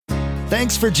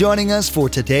Thanks for joining us for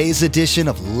today's edition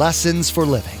of Lessons for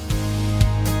Living.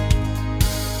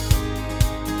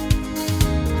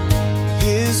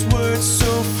 His word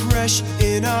so fresh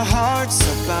in our hearts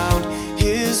abound.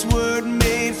 His word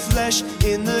made flesh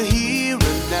in the here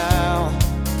and now.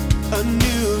 A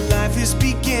new life is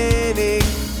beginning.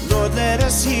 Lord, let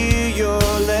us hear your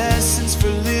lessons for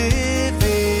living.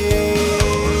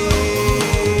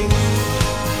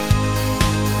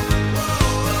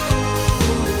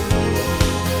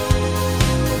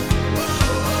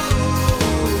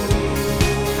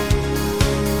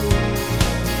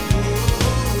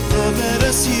 Lord, let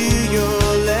us hear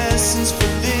your lessons for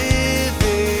living.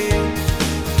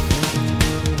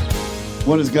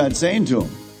 What is God saying to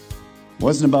him? It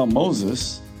wasn't about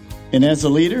Moses. And as a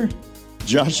leader,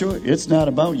 Joshua, it's not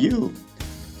about you.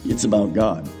 It's about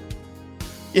God.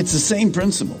 It's the same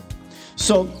principle.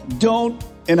 So don't,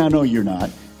 and I know you're not,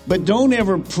 but don't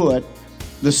ever put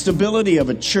the stability of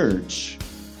a church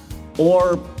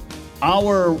or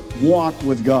our walk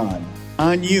with God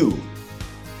on you,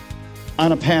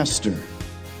 on a pastor,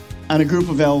 on a group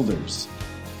of elders.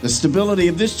 The stability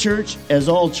of this church, as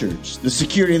all church, the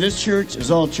security of this church, as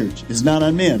all church, is not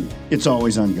on men. It's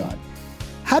always on God.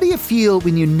 How do you feel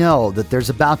when you know that there's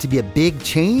about to be a big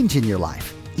change in your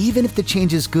life? Even if the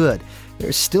change is good,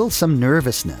 there's still some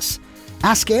nervousness.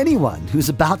 Ask anyone who's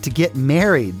about to get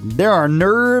married. There are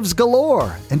nerves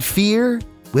galore and fear.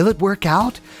 Will it work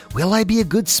out? Will I be a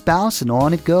good spouse? And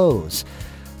on it goes.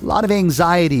 A lot of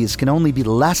anxieties can only be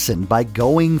lessened by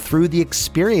going through the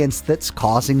experience that's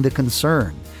causing the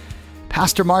concern.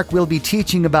 Pastor Mark will be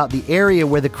teaching about the area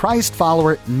where the Christ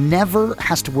follower never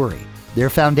has to worry, their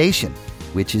foundation,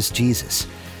 which is Jesus.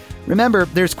 Remember,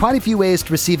 there's quite a few ways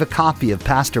to receive a copy of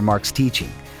Pastor Mark's teaching.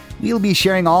 We'll be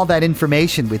sharing all that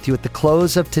information with you at the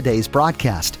close of today's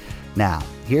broadcast. Now,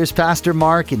 here's Pastor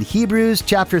Mark in Hebrews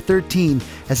chapter 13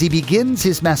 as he begins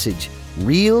his message,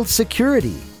 Real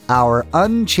Security, Our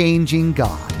Unchanging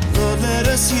God. Lord, let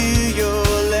us hear your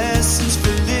lessons for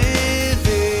living.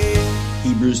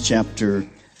 Hebrews chapter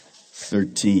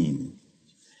 13.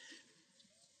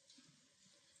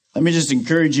 Let me just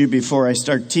encourage you before I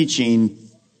start teaching,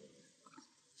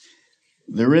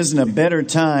 there isn't a better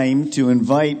time to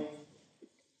invite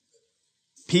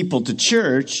people to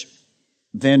church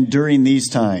than during these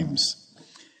times.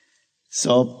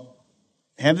 So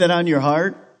have that on your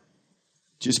heart.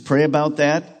 Just pray about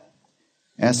that.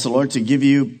 Ask the Lord to give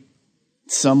you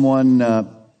someone.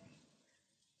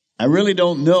 I really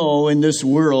don't know in this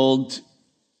world,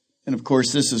 and of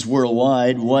course this is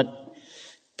worldwide, what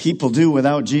people do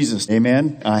without Jesus.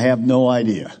 Amen? I have no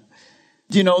idea.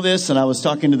 Do you know this? And I was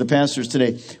talking to the pastors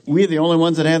today. We're the only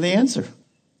ones that have the answer.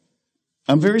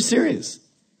 I'm very serious.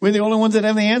 We're the only ones that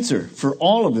have the answer for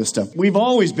all of this stuff. We've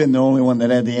always been the only one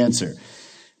that had the answer.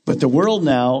 But the world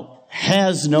now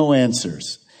has no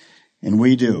answers. And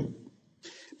we do.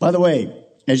 By the way,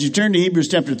 as you turn to Hebrews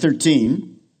chapter 13,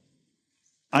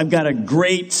 I've got a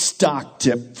great stock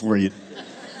tip for you.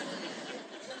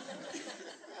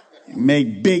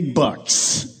 Make big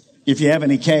bucks if you have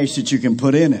any cash that you can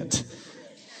put in it.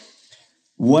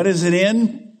 What is it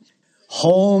in?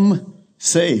 Home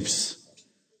safes.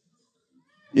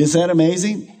 Is that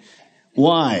amazing?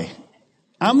 Why?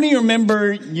 How many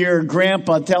remember your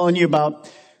grandpa telling you about,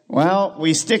 well,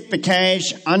 we stick the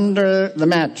cash under the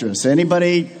mattress?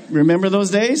 Anybody remember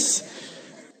those days?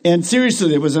 And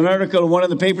seriously, there was an article in one of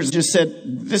the papers that just said,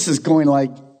 this is going like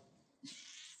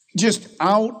just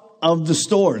out of the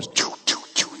stores.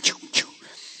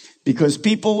 Because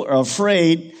people are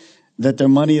afraid that their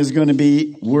money is going to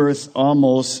be worth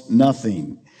almost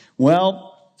nothing.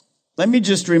 Well, let me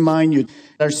just remind you,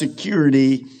 our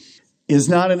security is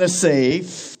not in a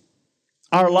safe.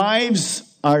 Our lives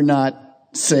are not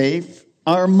safe.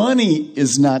 Our money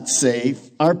is not safe.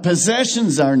 Our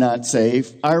possessions are not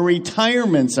safe. Our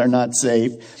retirements are not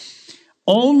safe.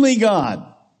 Only God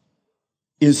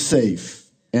is safe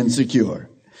and secure.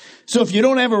 So if you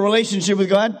don't have a relationship with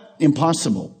God,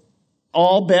 impossible.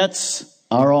 All bets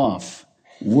are off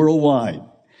worldwide.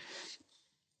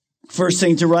 First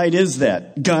thing to write is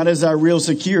that God is our real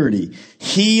security.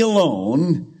 He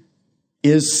alone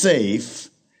is safe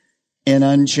and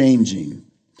unchanging.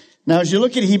 Now, as you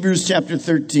look at Hebrews chapter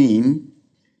 13,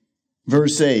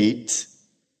 verse 8,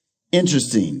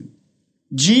 interesting.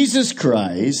 Jesus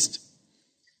Christ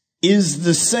is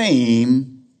the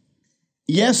same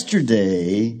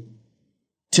yesterday,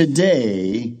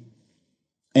 today,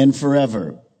 and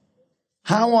forever.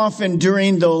 How often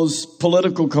during those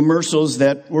political commercials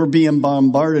that we're being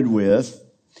bombarded with,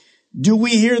 do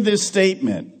we hear this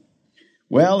statement?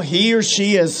 Well, he or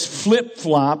she has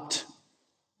flip-flopped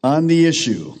on the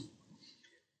issue.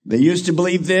 They used to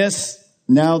believe this,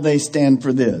 now they stand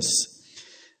for this.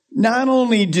 Not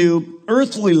only do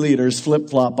earthly leaders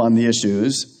flip-flop on the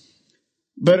issues,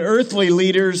 but earthly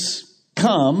leaders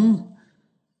come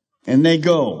and they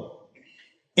go.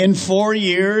 In 4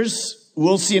 years,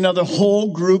 we'll see another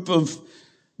whole group of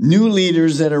new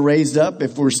leaders that are raised up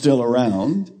if we're still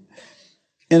around.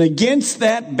 And against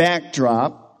that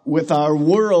backdrop, with our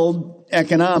world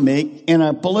economic and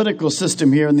our political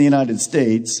system here in the United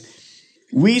States,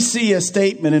 we see a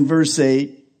statement in verse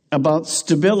 8 about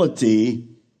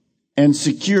stability and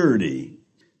security.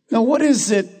 Now, what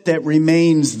is it that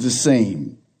remains the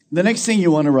same? The next thing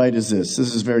you want to write is this.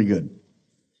 This is very good.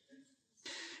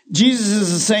 Jesus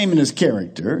is the same in his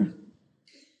character,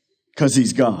 because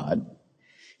he's God.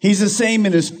 He's the same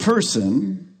in his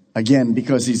person, again,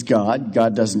 because he's God.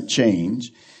 God doesn't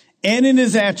change. And in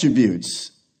his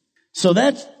attributes. So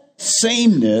that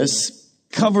sameness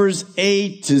covers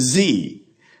A to Z.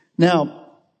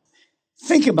 Now,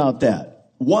 think about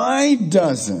that. Why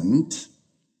doesn't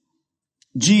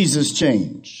Jesus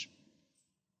change?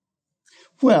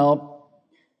 Well,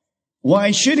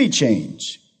 why should he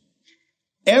change?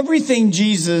 Everything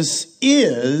Jesus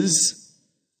is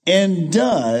and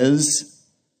does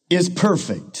is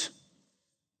perfect.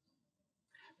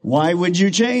 Why would you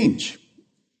change?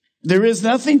 There is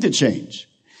nothing to change.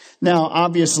 Now,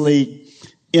 obviously,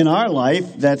 in our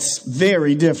life, that's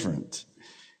very different.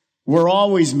 We're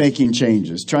always making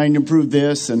changes, trying to improve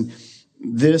this and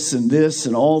this and this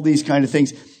and all these kind of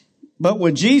things. But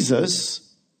with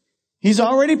Jesus, he's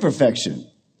already perfection.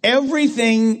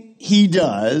 Everything he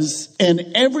does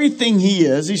and everything he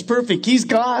is, he's perfect. He's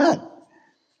God.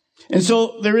 And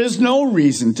so there is no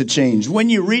reason to change. When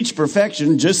you reach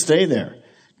perfection, just stay there.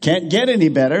 Can't get any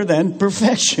better than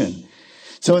perfection.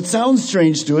 So it sounds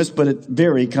strange to us, but it's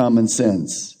very common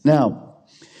sense. Now,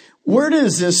 where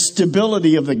does this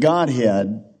stability of the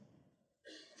Godhead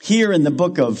here in the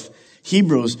book of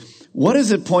Hebrews, what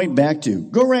does it point back to?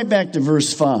 Go right back to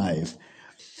verse 5.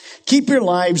 Keep your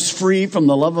lives free from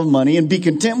the love of money and be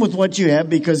content with what you have,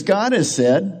 because God has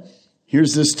said,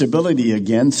 here's the stability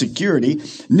again, security,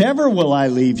 never will I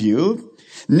leave you,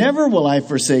 never will I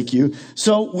forsake you.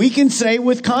 So we can say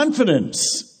with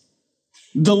confidence,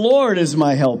 the Lord is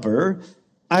my helper.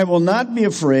 I will not be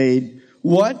afraid.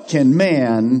 What can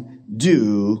man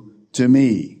do to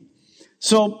me?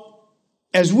 So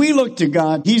as we look to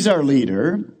God, he's our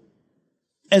leader.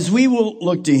 As we will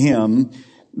look to him,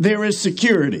 there is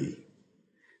security.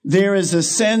 There is a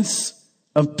sense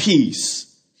of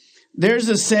peace. There's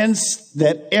a sense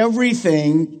that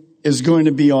everything is going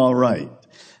to be all right.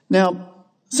 Now,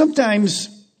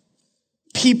 sometimes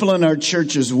people in our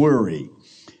churches worry.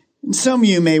 And some of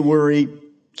you may worry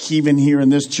even here in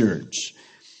this church.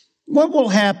 What will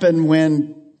happen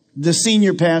when the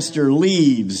senior pastor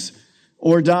leaves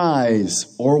or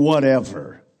dies or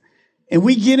whatever? And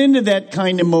we get into that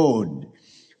kind of mode.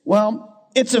 Well,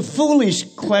 it's a foolish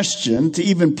question to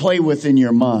even play with in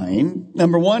your mind.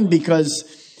 Number one,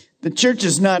 because the church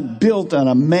is not built on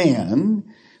a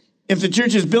man. If the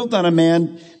church is built on a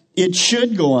man, it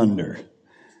should go under.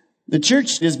 The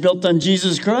church is built on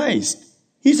Jesus Christ.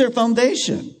 He's our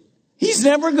foundation. He's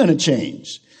never going to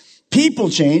change. People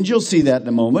change. You'll see that in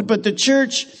a moment. But the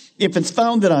church, if it's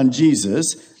founded on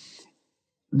Jesus,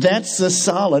 that's a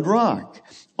solid rock.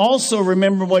 Also,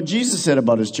 remember what Jesus said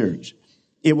about his church.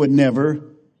 It would never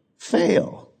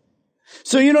fail.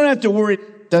 So you don't have to worry.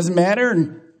 It doesn't matter.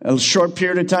 In a short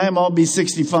period of time, I'll be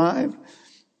 65.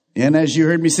 And as you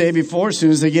heard me say before, as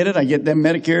soon as I get it, I get that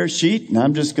Medicare sheet, and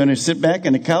I'm just going to sit back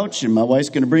on the couch, and my wife's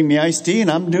going to bring me iced tea, and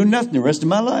I'm doing nothing the rest of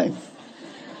my life.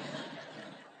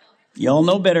 Y'all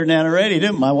know better than that already,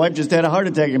 didn't you? My wife just had a heart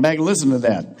attack and back and listen to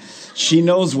that. She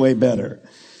knows way better.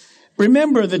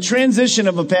 Remember, the transition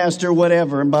of a pastor,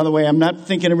 whatever, and by the way, I'm not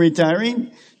thinking of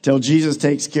retiring till Jesus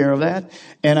takes care of that,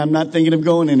 and I'm not thinking of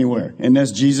going anywhere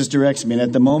unless Jesus directs me. And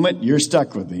at the moment, you're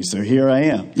stuck with me, so here I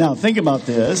am. Now, think about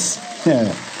this.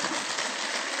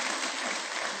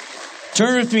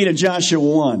 Turn with me to Joshua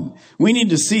 1. We need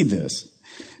to see this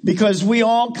because we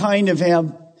all kind of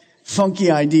have funky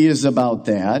ideas about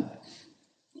that.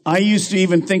 I used to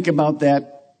even think about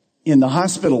that in the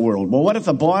hospital world. Well, what if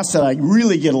the boss that I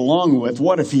really get along with,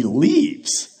 what if he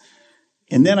leaves?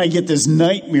 And then I get this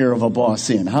nightmare of a boss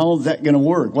in. How is that going to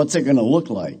work? What's it going to look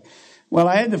like? Well,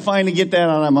 I had to finally get that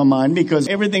out of my mind because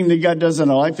everything that God does in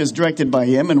our life is directed by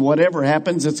him, and whatever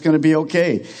happens, it's going to be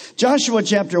okay. Joshua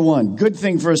chapter 1, good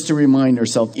thing for us to remind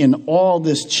ourselves in all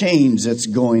this change that's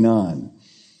going on.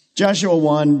 Joshua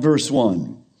 1, verse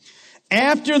 1.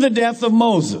 After the death of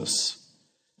Moses,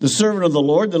 the servant of the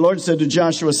Lord said to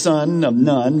Joshua, son of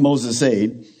Nun, Moses'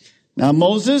 aide. Now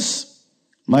Moses,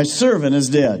 my servant, is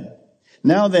dead.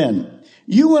 Now then,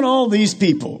 you and all these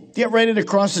people, get ready to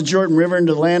cross the Jordan River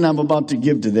into the land I'm about to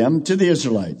give to them, to the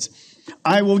Israelites.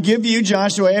 I will give you,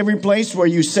 Joshua, every place where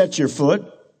you set your foot,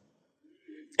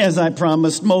 as I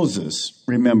promised Moses.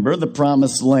 Remember, the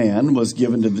promised land was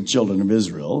given to the children of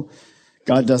Israel.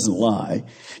 God doesn't lie.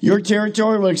 Your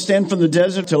territory will extend from the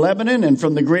desert to Lebanon and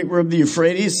from the great river of the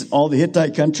Euphrates, all the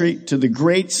Hittite country, to the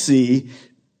great sea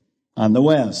on the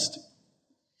west.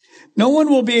 No one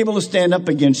will be able to stand up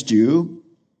against you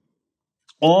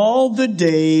all the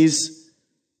days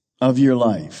of your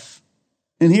life.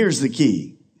 And here's the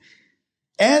key.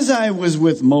 As I was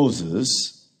with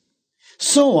Moses,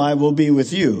 so I will be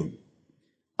with you.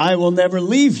 I will never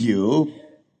leave you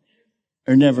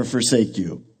or never forsake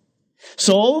you.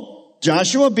 So,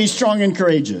 Joshua, be strong and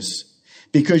courageous,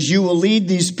 because you will lead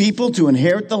these people to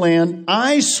inherit the land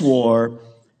I swore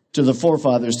to the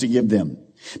forefathers to give them.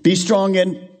 Be strong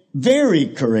and very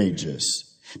courageous.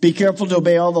 Be careful to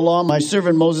obey all the law my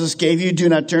servant Moses gave you. Do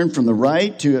not turn from the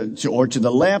right or to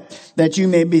the left, that you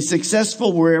may be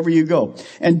successful wherever you go.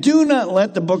 And do not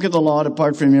let the book of the law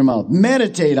depart from your mouth.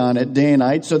 Meditate on it day and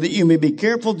night, so that you may be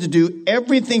careful to do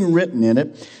everything written in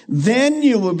it. Then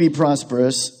you will be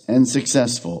prosperous and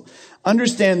successful.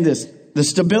 Understand this. The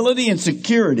stability and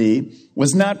security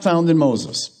was not found in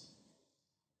Moses.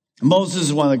 Moses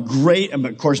is one of the great,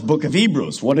 of course, book of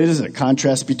Hebrews. What is it?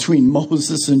 Contrast between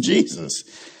Moses and Jesus.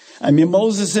 I mean,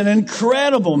 Moses, an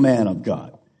incredible man of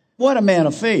God. What a man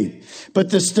of faith. But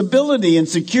the stability and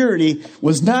security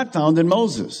was not found in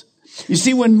Moses. You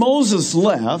see, when Moses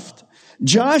left,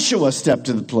 Joshua stepped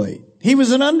to the plate. He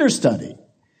was an understudy.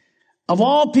 Of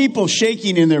all people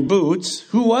shaking in their boots,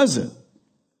 who was it?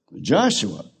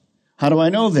 Joshua. How do I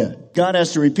know that? God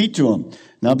has to repeat to him.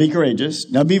 Now be courageous.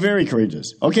 Now be very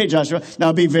courageous. Okay, Joshua.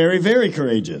 Now be very, very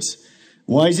courageous.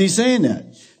 Why is he saying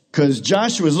that? Because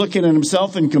Joshua is looking at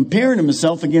himself and comparing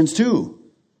himself against who?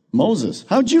 Moses.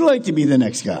 How'd you like to be the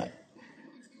next guy?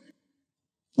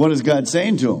 What is God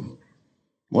saying to him?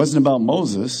 It wasn't about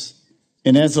Moses.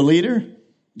 And as a leader,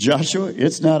 Joshua,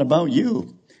 it's not about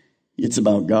you. It's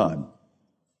about God.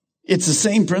 It's the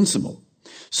same principle.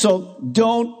 So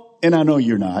don't, and I know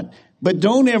you're not, but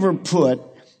don't ever put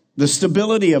the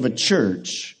stability of a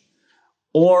church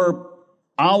or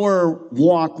our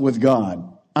walk with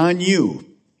God on you,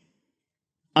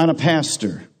 on a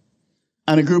pastor,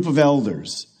 on a group of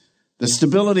elders. The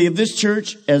stability of this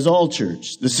church, as all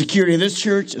church, the security of this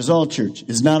church, as all church,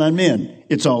 is not on men.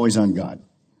 It's always on God.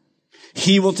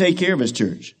 He will take care of his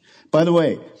church. By the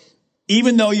way,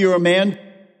 even though you're a man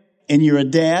and you're a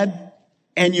dad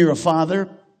and you're a father,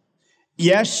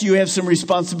 yes, you have some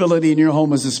responsibility in your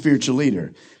home as a spiritual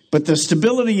leader. But the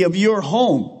stability of your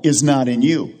home is not in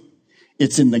you.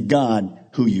 It's in the God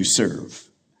who you serve.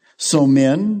 So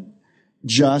men,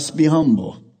 just be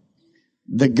humble.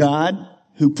 The God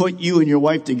who put you and your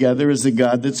wife together is the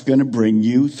God that's going to bring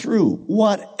you through.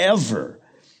 Whatever.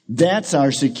 That's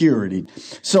our security.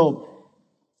 So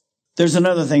there's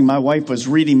another thing. My wife was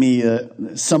reading me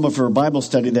some of her Bible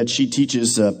study that she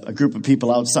teaches a group of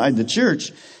people outside the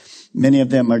church. Many of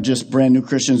them are just brand new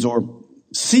Christians or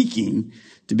seeking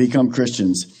to become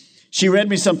Christians. She read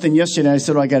me something yesterday. I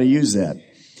said, I got to use that.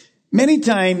 Many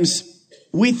times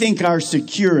we think our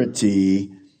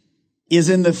security is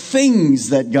in the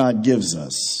things that God gives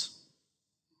us.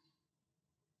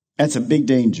 That's a big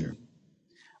danger.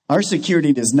 Our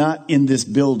security is not in this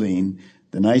building,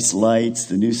 the nice lights,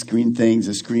 the new screen things,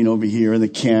 the screen over here, and the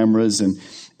cameras and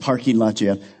parking lot you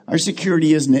have. Our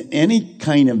security isn't in any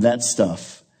kind of that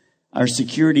stuff. Our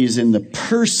security is in the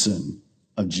person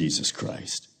of Jesus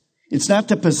Christ. It's not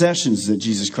the possessions that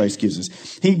Jesus Christ gives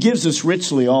us. He gives us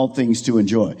richly all things to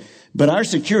enjoy. But our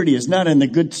security is not in the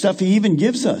good stuff he even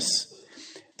gives us.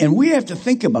 And we have to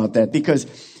think about that, because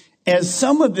as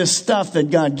some of this stuff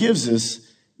that God gives us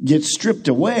gets stripped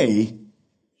away,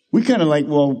 we kind of like,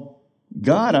 well,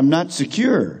 God, I'm not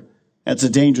secure. That's a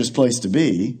dangerous place to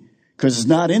be, because it's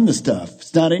not in the stuff.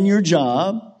 It's not in your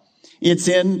job. It's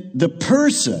in the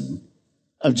person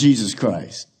of Jesus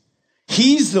Christ.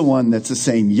 He's the one that's the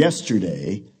same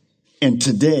yesterday and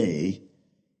today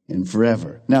and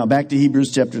forever. Now, back to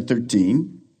Hebrews chapter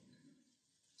 13,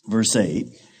 verse 8.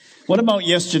 What about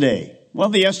yesterday? Well,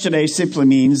 the yesterday simply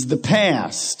means the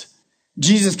past.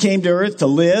 Jesus came to earth to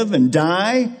live and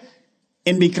die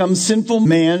and become sinful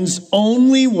man's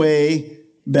only way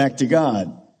back to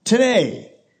God.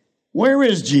 Today, where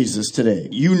is Jesus today?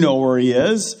 You know where he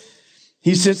is.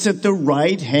 He sits at the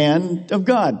right hand of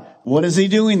God. What is he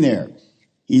doing there?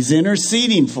 He's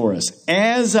interceding for us.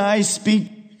 As I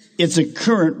speak, it's a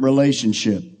current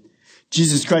relationship.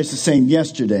 Jesus Christ the same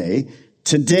yesterday,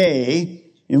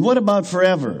 today, and what about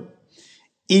forever?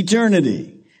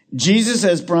 Eternity. Jesus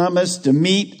has promised to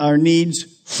meet our needs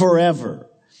forever.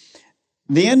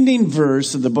 The ending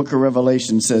verse of the book of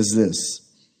Revelation says this: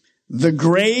 the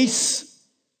grace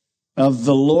of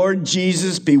the Lord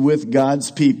Jesus be with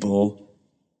God's people.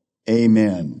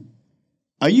 Amen.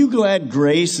 Are you glad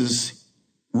grace is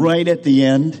right at the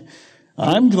end?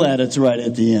 I'm glad it's right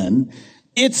at the end.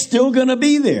 It's still going to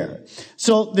be there.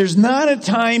 So there's not a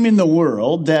time in the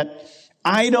world that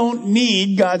I don't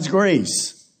need God's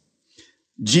grace.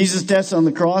 Jesus' death on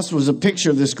the cross was a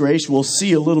picture of this grace. We'll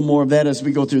see a little more of that as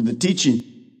we go through the teaching.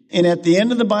 And at the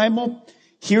end of the Bible,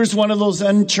 here's one of those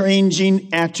unchanging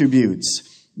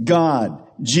attributes. God,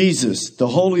 Jesus, the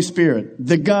Holy Spirit,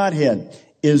 the Godhead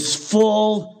is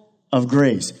full of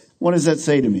grace. What does that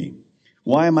say to me?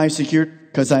 Why am I secure?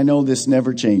 Because I know this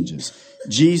never changes.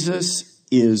 Jesus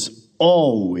is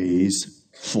always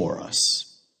for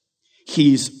us.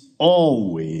 He's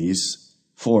always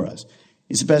for us.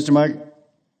 He said, Pastor Mark,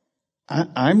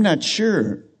 I'm not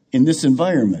sure in this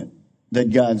environment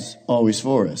that God's always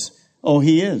for us. Oh,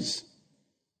 he is.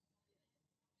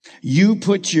 You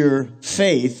put your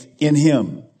faith in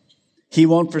him. He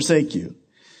won't forsake you.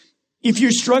 If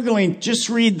you're struggling, just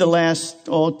read the last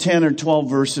 10 or 12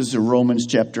 verses of Romans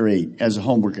chapter 8 as a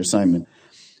homework assignment.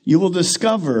 You will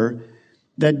discover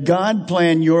that God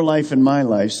planned your life and my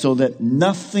life so that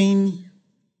nothing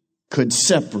could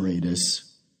separate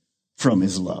us from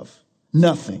his love.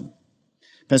 Nothing.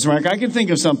 Pastor Mark, I can think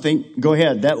of something. Go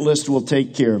ahead. That list will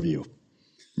take care of you.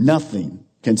 Nothing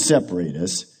can separate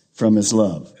us from his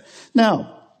love.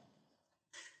 Now,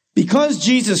 because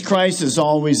Jesus Christ is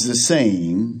always the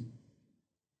same,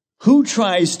 who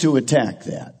tries to attack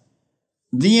that?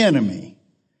 The enemy,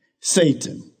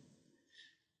 Satan.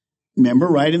 Remember,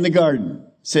 right in the garden,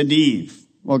 said to Eve,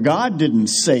 well, God didn't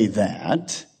say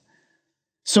that.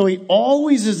 So he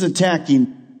always is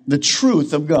attacking the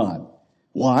truth of God.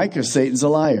 Why? Because Satan's a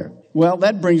liar. Well,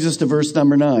 that brings us to verse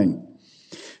number 9.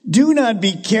 Do not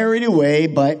be carried away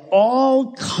by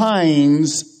all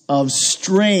kinds of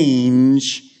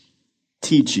strange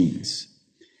teachings.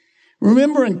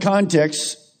 Remember in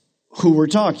context who we're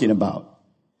talking about.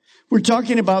 We're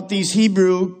talking about these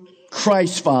Hebrew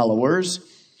Christ followers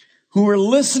who are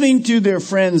listening to their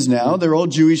friends now, their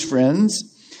old Jewish friends,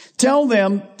 tell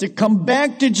them to come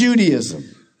back to Judaism.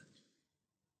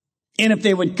 And if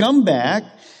they would come back,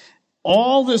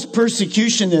 all this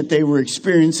persecution that they were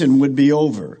experiencing would be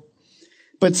over.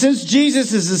 But since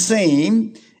Jesus is the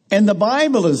same and the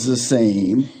Bible is the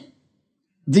same,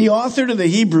 the author to the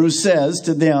Hebrews says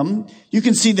to them, you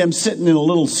can see them sitting in a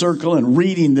little circle and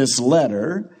reading this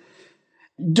letter,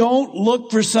 don't look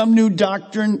for some new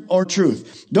doctrine or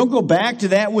truth. Don't go back to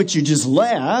that which you just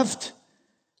left.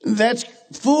 That's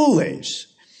foolish.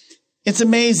 It's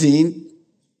amazing.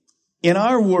 In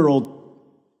our world,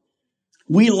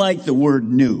 we like the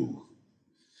word new.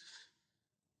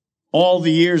 All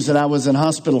the years that I was in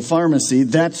hospital pharmacy,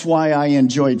 that's why I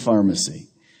enjoyed pharmacy.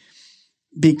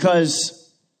 Because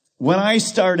when I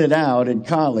started out in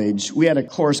college, we had a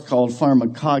course called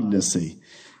pharmacognosy.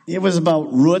 It was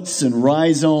about roots and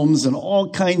rhizomes and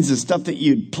all kinds of stuff that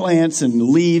you'd plants and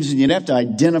leaves, and you'd have to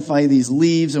identify these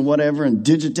leaves and whatever, and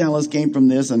digitalis came from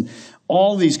this and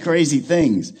all these crazy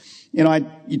things. You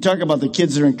know, you talk about the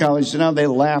kids that are in college, now they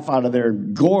laugh out of their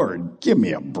gourd. Give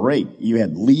me a break. You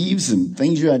had leaves and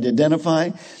things you had to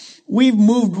identify. We've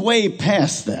moved way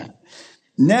past that.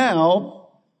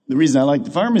 Now, the reason I liked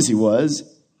the pharmacy was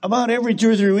about every 2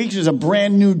 or 3 weeks there's a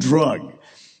brand new drug,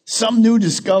 some new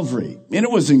discovery. And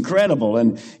it was incredible.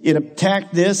 And it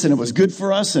attacked this and it was good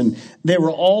for us. And they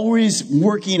were always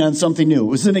working on something new. It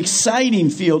was an exciting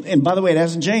field. And by the way, it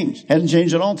hasn't changed. Hasn't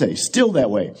changed at all today. Still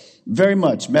that way. Very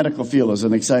much. Medical field is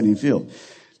an exciting field.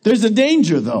 There's a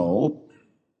danger, though,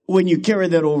 when you carry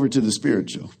that over to the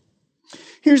spiritual.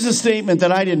 Here's a statement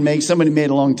that I didn't make. Somebody made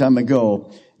a long time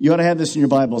ago. You ought to have this in your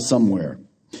Bible somewhere.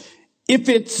 If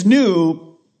it's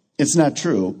new, it's not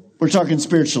true. We're talking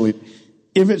spiritually.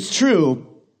 If it's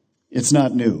true, it's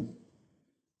not new.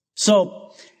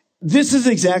 So this is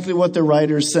exactly what the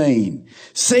writer's saying.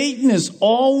 Satan is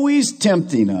always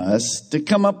tempting us to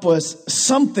come up with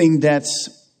something that's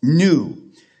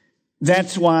new.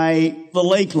 That's why the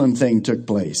Lakeland thing took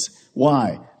place.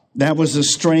 Why? That was a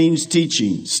strange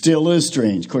teaching. Still is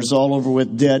strange. Of course, all over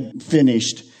with, dead,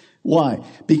 finished. Why?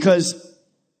 Because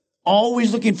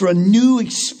always looking for a new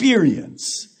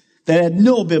experience that had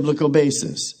no biblical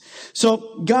basis.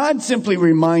 So God simply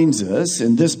reminds us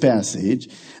in this passage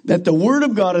that the Word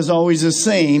of God is always the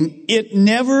same. It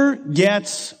never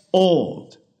gets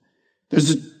old.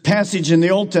 There's a passage in the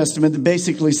Old Testament that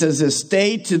basically says this: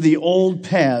 stay to the old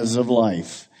paths of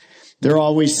life. They're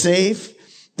always safe.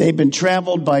 They've been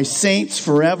traveled by saints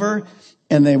forever,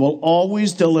 and they will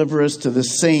always deliver us to the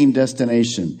same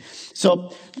destination.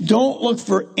 So don't look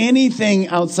for anything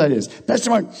outside this. Pastor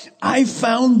Mark, I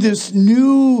found this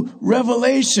new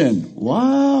revelation.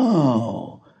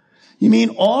 Wow. You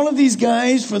mean all of these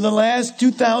guys for the last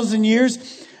 2,000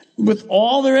 years, with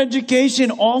all their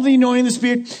education, all the anointing of the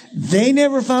Spirit, they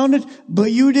never found it,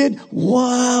 but you did?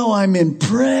 Wow, I'm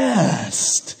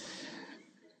impressed.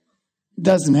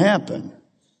 Doesn't happen.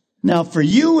 Now, for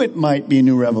you, it might be a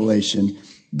new revelation,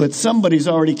 but somebody's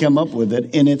already come up with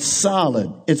it, and it's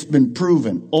solid. It's been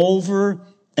proven over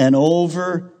and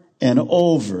over and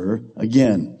over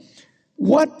again.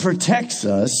 What protects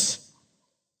us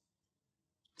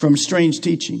from strange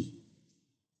teaching?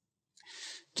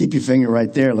 Keep your finger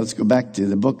right there. Let's go back to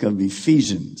the book of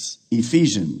Ephesians.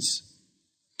 Ephesians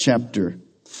chapter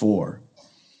 4.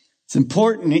 It's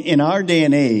important in our day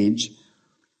and age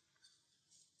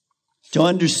to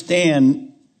understand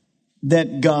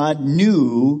that God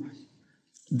knew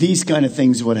these kind of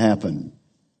things would happen.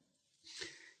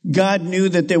 God knew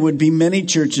that there would be many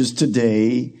churches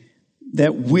today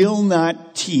that will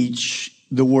not teach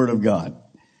the Word of God.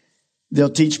 They'll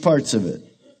teach parts of it.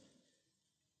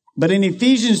 But in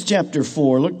Ephesians chapter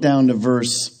 4, look down to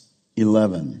verse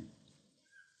 11.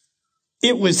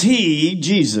 It was He,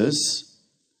 Jesus,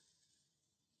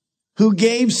 who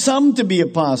gave some to be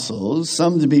apostles,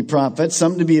 some to be prophets,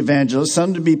 some to be evangelists,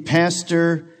 some to be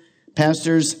pastors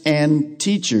and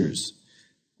teachers.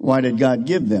 Why did God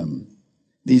give them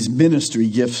these ministry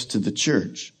gifts to the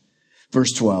church?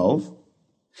 Verse 12,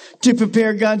 to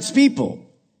prepare God's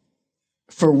people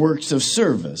for works of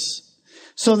service,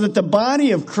 so that the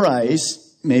body of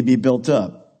Christ may be built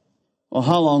up. Well,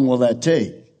 how long will that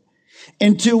take?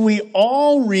 Until we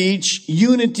all reach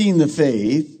unity in the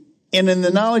faith and in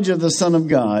the knowledge of the Son of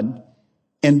God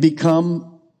and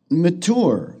become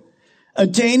mature,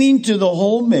 attaining to the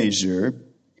whole measure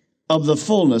of the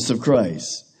fullness of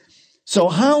Christ. So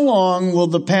how long will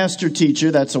the pastor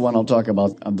teacher, that's the one I'll talk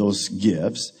about, of those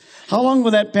gifts, how long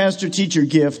will that pastor teacher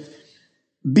gift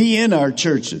be in our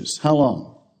churches? How long?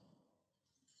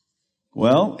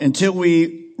 Well, until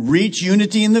we reach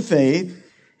unity in the faith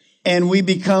and we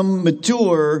become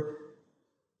mature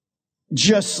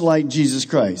just like Jesus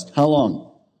Christ. How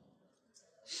long?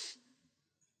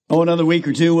 Oh, another week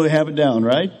or two, we'll have it down,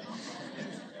 right?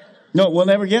 No, we'll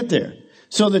never get there.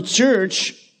 So the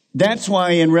church, that's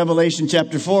why in Revelation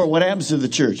chapter 4, what happens to the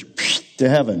church? To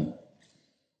heaven.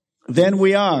 Then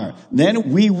we are.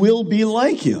 Then we will be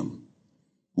like Him.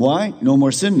 Why? No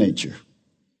more sin nature.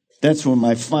 That's when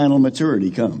my final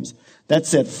maturity comes. That's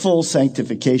that full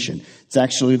sanctification. It's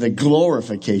actually the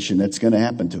glorification that's going to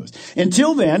happen to us.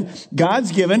 Until then,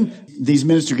 God's given these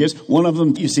ministry gifts. One of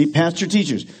them, you see, pastor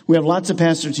teachers. We have lots of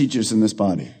pastor teachers in this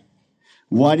body.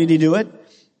 Why did He do it?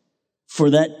 For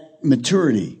that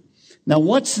maturity. Now,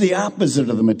 what's the opposite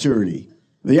of the maturity?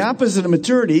 The opposite of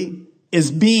maturity is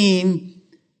being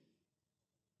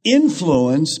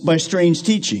influenced by strange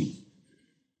teaching.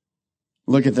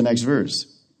 Look at the next verse.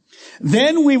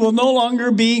 Then we will no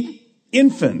longer be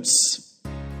infants,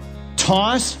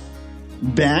 tossed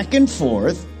back and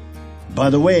forth by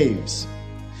the waves,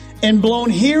 and blown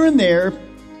here and there,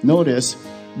 notice,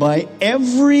 by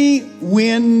every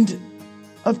wind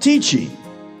of teaching.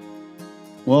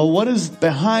 Well, what is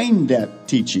behind that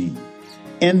teaching?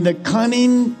 And the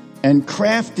cunning and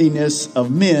craftiness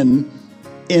of men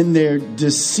in their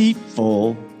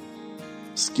deceitful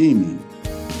scheming.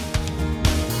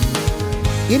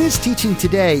 In his teaching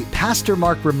today, Pastor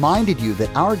Mark reminded you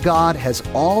that our God has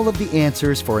all of the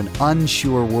answers for an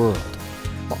unsure world.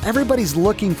 While everybody's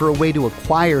looking for a way to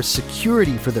acquire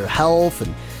security for their health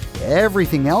and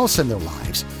everything else in their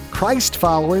lives, Christ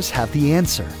followers have the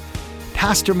answer.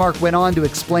 Pastor Mark went on to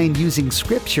explain using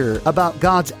Scripture about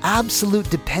God's absolute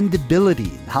dependability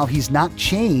and how He's not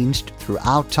changed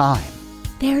throughout time.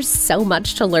 There's so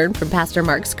much to learn from Pastor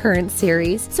Mark's current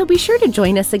series, so be sure to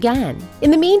join us again. In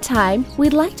the meantime,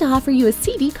 we'd like to offer you a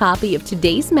CD copy of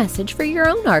today's message for your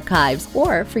own archives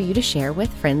or for you to share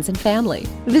with friends and family.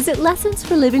 Visit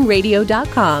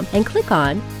lessonsforlivingradio.com and click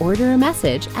on Order a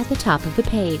Message at the top of the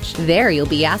page. There you'll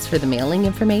be asked for the mailing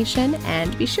information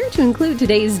and be sure to include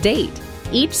today's date.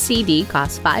 Each CD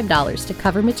costs $5 to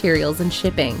cover materials and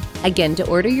shipping. Again, to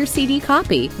order your CD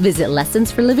copy, visit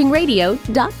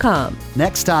lessonsforlivingradio.com.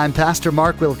 Next time, Pastor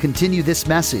Mark will continue this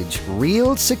message,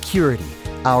 Real Security,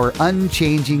 Our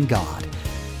Unchanging God.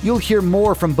 You'll hear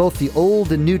more from both the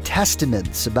Old and New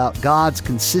Testaments about God's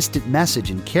consistent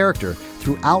message and character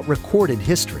throughout recorded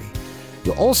history.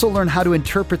 You'll also learn how to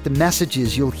interpret the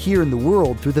messages you'll hear in the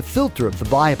world through the filter of the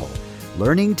Bible,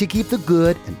 learning to keep the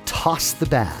good and toss the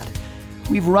bad.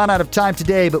 We've run out of time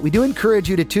today, but we do encourage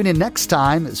you to tune in next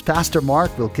time as Pastor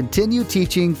Mark will continue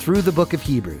teaching through the book of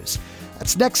Hebrews.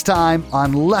 That's next time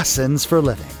on Lessons for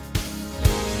Living.